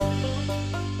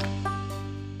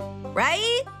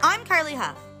Carly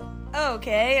Huff.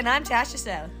 Okay, and I'm Tasha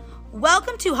South.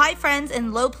 Welcome to High Friends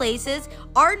in Low Places,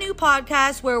 our new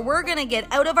podcast where we're going to get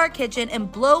out of our kitchen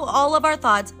and blow all of our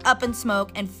thoughts up in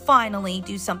smoke and finally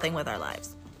do something with our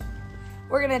lives.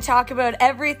 We're going to talk about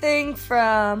everything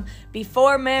from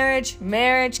before marriage,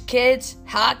 kids,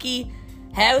 hockey,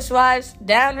 housewives,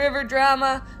 downriver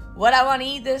drama, what I want to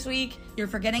eat this week. You're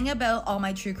forgetting about all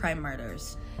my true crime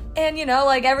murders. And,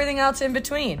 like everything else in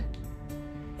between.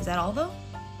 Is that all, though?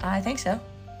 I think so.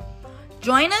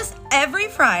 Join us every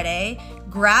Friday,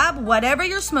 grab whatever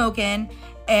you're smoking,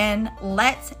 and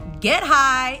let's get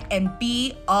high and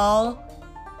be all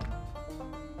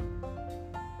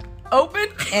open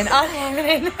and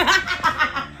unlimited.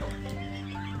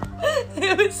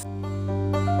 It was